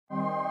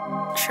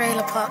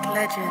Trailer Park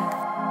Legend.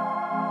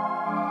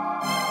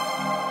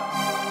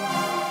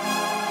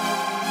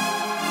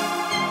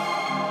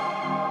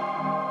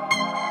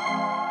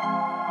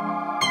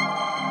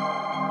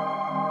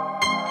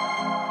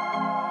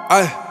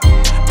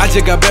 I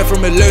just got back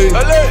from LA.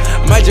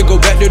 Might just go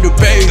back to the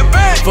Bay.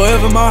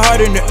 Forever my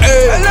heart in the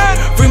air.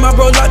 Free my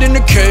bro locked in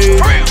the cave.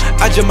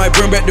 I just might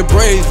bring back the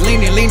braids.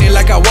 Leaning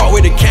like I walk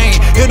with a cane.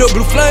 Hit up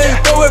blue flame,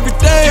 throw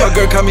everything. My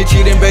girl call me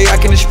cheating, babe, I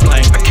can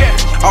explain.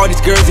 All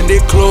these girls in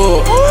their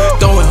club,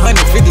 throwing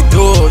 150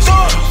 doors.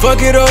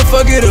 Fuck it up,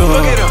 fuck it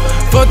up.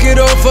 Fuck it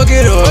up, fuck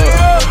it up.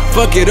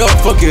 Fuck it up,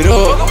 fuck it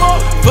up.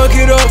 Fuck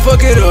it up,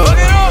 fuck it up.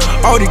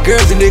 All these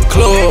girls in their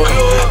club,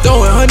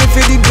 throwing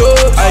 150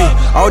 doors.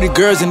 All these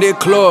girls in their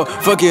club,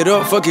 fuck it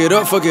up, fuck it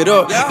up, fuck it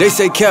up. They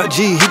say Cap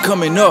G, he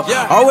coming up.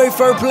 Always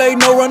first play,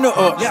 no runner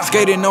up.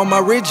 Skating on my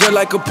ridge just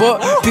like a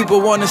pup. People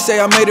wanna say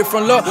I made it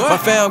from luck. My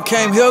fam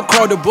came here,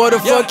 crossed the border.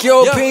 Fuck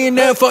your opinion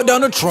and fuck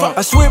Donald Trump.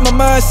 I switched my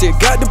mindset,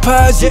 got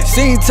deposit.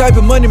 Seen type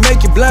of money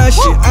make you blind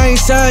shit. I ain't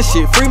signed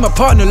shit. Free my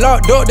partner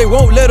locked up, they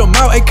won't let him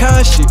out.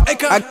 Con shit.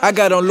 I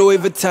got on Louis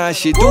Vuitton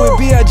shit. Doing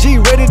B.I.G.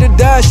 ready to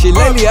die shit.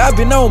 Lately I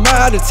been on my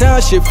out of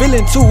town shit.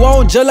 Feeling too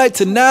on just like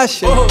tonight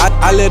shit.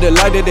 I live the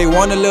life that they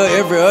wanna live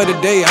every other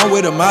day. I'm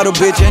with a model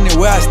bitch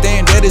anywhere I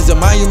stand. That is a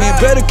monument.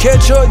 Better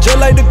catch up just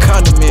like the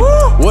condiment.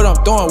 What I'm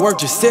throwing work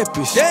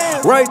Giuseppe's.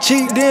 Right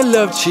cheek then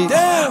left cheek.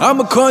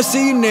 I'ma come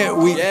see you next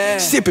week.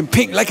 Sipping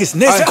pink like it's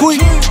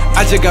Nesquik.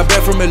 I just got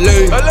back from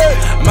LA.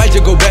 Might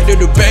just go back to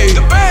the Bay.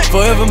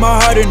 Forever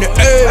my heart in the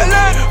air.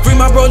 Free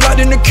my bro locked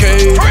in the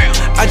cave.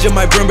 I just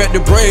might bring back the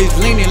braids.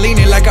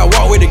 Leaning like I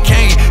walk with a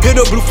cane. Hit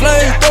up blue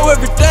flame, throw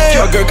everything.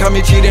 My girl call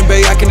me cheating,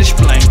 babe, I can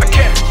explain.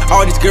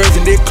 All these girls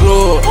in their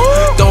club,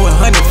 throwing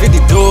 150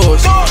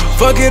 doors.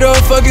 Fuck it up,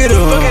 fuck it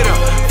up.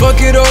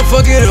 Fuck it up,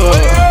 fuck it up.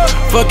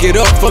 Fuck it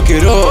up, fuck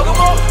it up.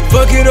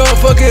 Fuck it up,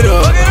 fuck it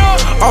up.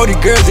 All these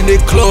girls in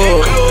their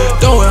club,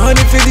 throwing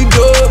 150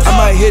 doors. I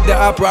might hit the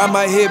opera, I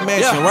might hit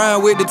mansion.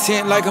 Rhyme with the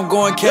tent like I'm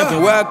going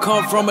camping. Where I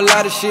come from, a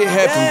lot of shit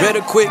happen.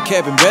 Better quit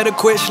capping, better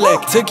quit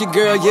slacking. Took your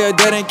girl, yeah,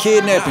 that ain't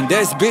kidnapping.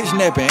 That's bitch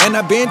napping, and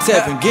I been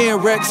tapping.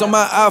 Getting racks on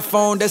my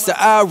iPhone, that's the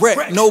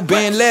Iraq, no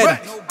Ben Laden.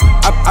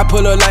 I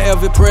pull up like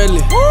Elvis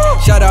Presley.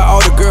 Shout out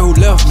all the girl who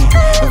left me.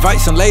 Invite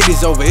some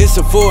ladies over, it's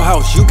a full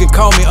house. You can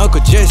call me Uncle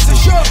Jesse.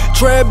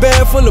 Trap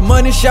bag full of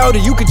money, shout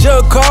it. You can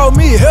just call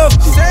me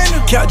hefty.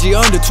 Count G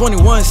under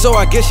 21, so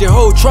I guess your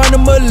hoe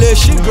tryna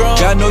molest you.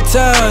 Got no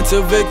time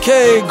to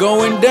vacate,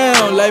 going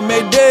down like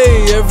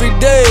Mayday. Every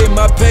day,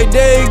 my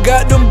payday,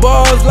 got them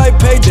balls like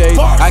payday.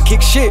 I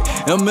kick shit,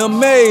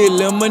 MMA,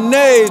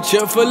 lemonade,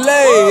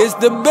 Chick-fil-A. It's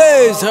the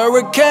best,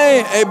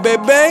 hurricane. Hey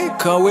baby,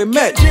 come with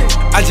me.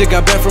 I just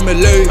got back from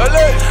LA.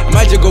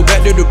 Might just go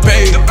back to the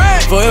Bay.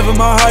 Forever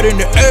my heart in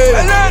the air.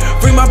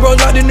 Free my bro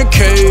locked in the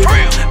cave.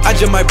 I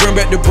just might bring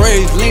back the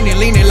braids. Leaning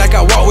like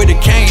I walk with a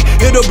cane.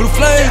 Hit up blue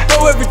flame,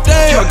 throw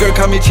everything. My girl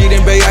call me cheating,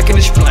 babe, I can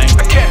explain.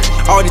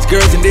 All these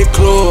girls in their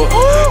club,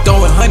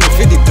 throwing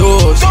 150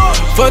 doors.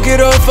 Fuck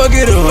it up, fuck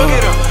it up.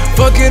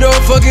 Fuck it up,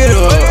 fuck it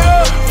up.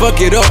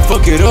 Fuck it up,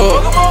 fuck it up.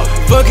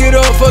 Fuck it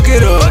up, fuck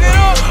it up.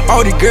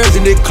 All these girls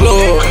in their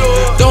club,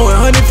 throwing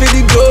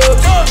 150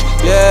 doors.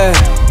 Yeah.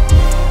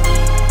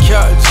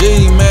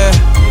 G, man,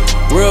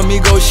 real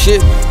Migo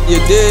shit, you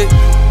did.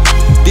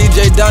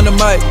 DJ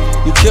Dynamite,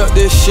 you killed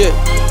this shit.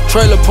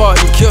 Trailer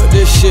Park, you killed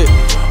this shit.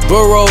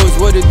 Burrows,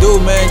 what it do,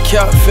 man?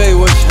 Cap F.I.U,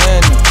 what's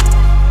happening?